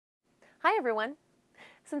Hi everyone!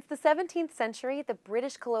 Since the 17th century, the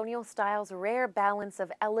British Colonial style's rare balance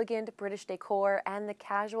of elegant British decor and the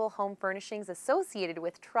casual home furnishings associated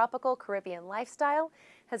with tropical Caribbean lifestyle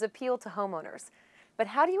has appealed to homeowners. But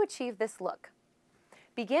how do you achieve this look?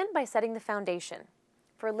 Begin by setting the foundation.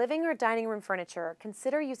 For living or dining room furniture,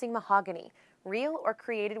 consider using mahogany, real or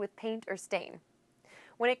created with paint or stain.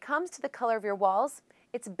 When it comes to the color of your walls,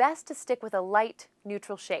 it's best to stick with a light,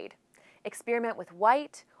 neutral shade. Experiment with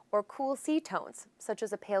white or cool sea tones, such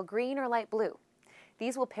as a pale green or light blue.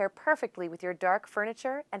 These will pair perfectly with your dark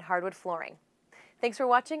furniture and hardwood flooring. Thanks for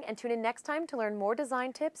watching, and tune in next time to learn more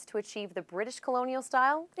design tips to achieve the British Colonial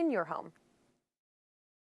style in your home.